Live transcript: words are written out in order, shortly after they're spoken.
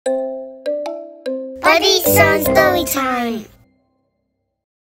Buddy Son Storytime.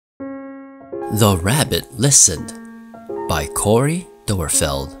 The Rabbit Listened by Cori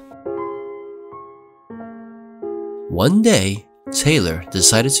Doerrfeld. One day, Tayler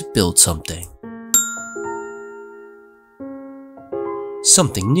decided to build something.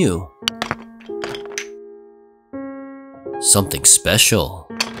 Something new. Something special.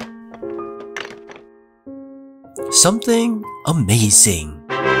 Something amazing.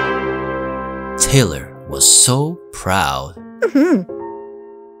 Tayler was so proud. But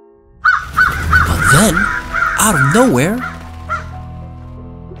then, out of nowhere,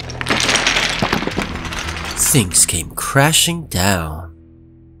 things came crashing down.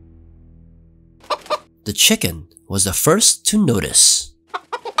 The chicken was the first to notice.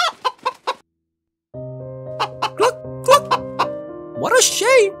 Cluck, cluck. What a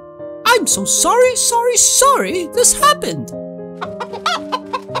shame! I'm so sorry this happened.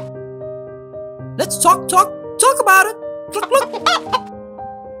 Let's talk about it. Cluck, cluck.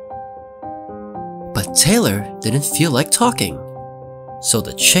 But Tayler didn't feel like talking, so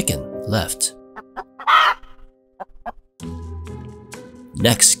the chicken left.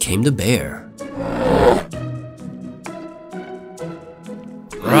 Next came the bear.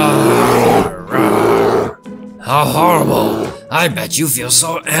 Roar, roar. How horrible! I bet you feel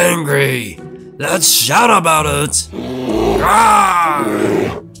so angry. Let's shout about it. Roar,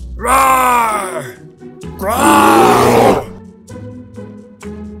 roar, roar.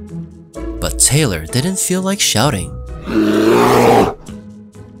 But Tayler didn't feel like shouting,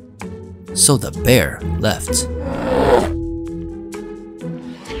 so the bear left.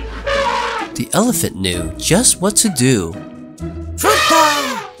 The elephant knew just what to do.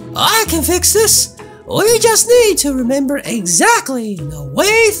 I can fix this. We just need to remember exactly the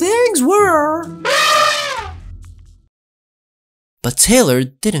way things were. But Tayler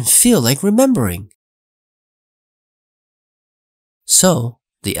didn't feel like remembering. So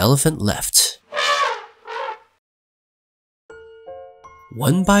the elephant left.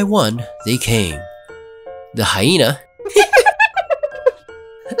 One by one they came. The hyena.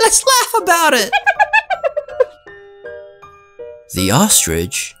 Let's laugh about it. The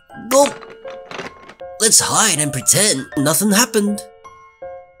ostrich. Gulp. Let's hide and pretend nothing happened.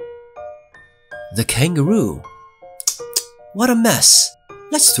 The kangaroo. What a mess.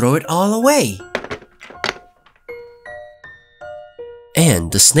 Let's throw it all away.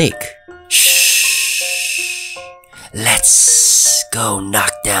 And the snake. Shh. Let's go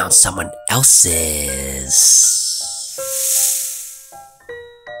knock down someone else's.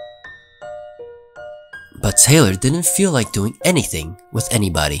 But Tayler didn't feel like doing anything with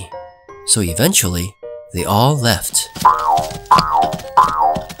anybody. So eventually, they all left.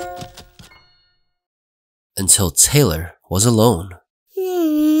 Until Tayler was alone.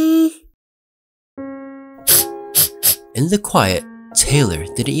 In the quiet, Tayler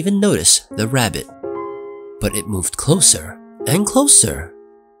didn't even notice the rabbit. But it moved closer and closer.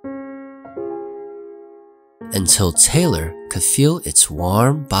 Until Tayler could feel its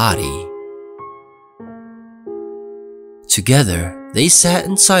warm body. Together, they sat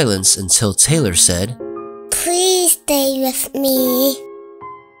in silence until Tayler said, Please stay with me.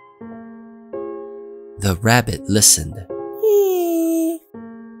 The rabbit listened.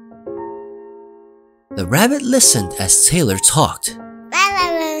 The rabbit listened as Tayler talked.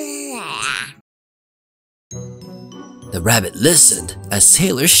 The rabbit listened as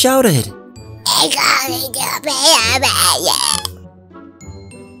Tayler shouted.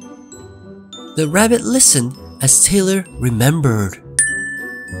 The rabbit listened as Tayler remembered.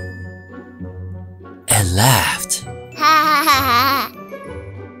 And laughed.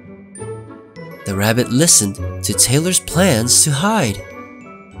 The rabbit listened to Tayler's plans to hide.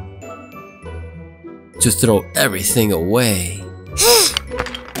 To throw everything away.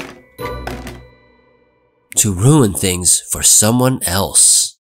 To ruin things for someone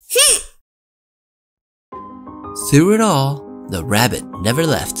else. Through it all, the rabbit never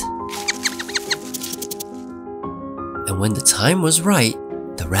left. And when the time was right,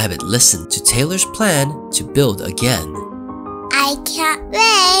 the rabbit listened to Tayler's plan to build again. I can't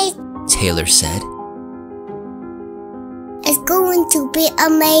wait. Tayler said. It's going to be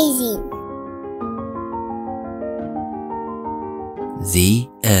amazing. The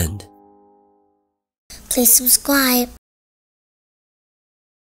end. Please subscribe.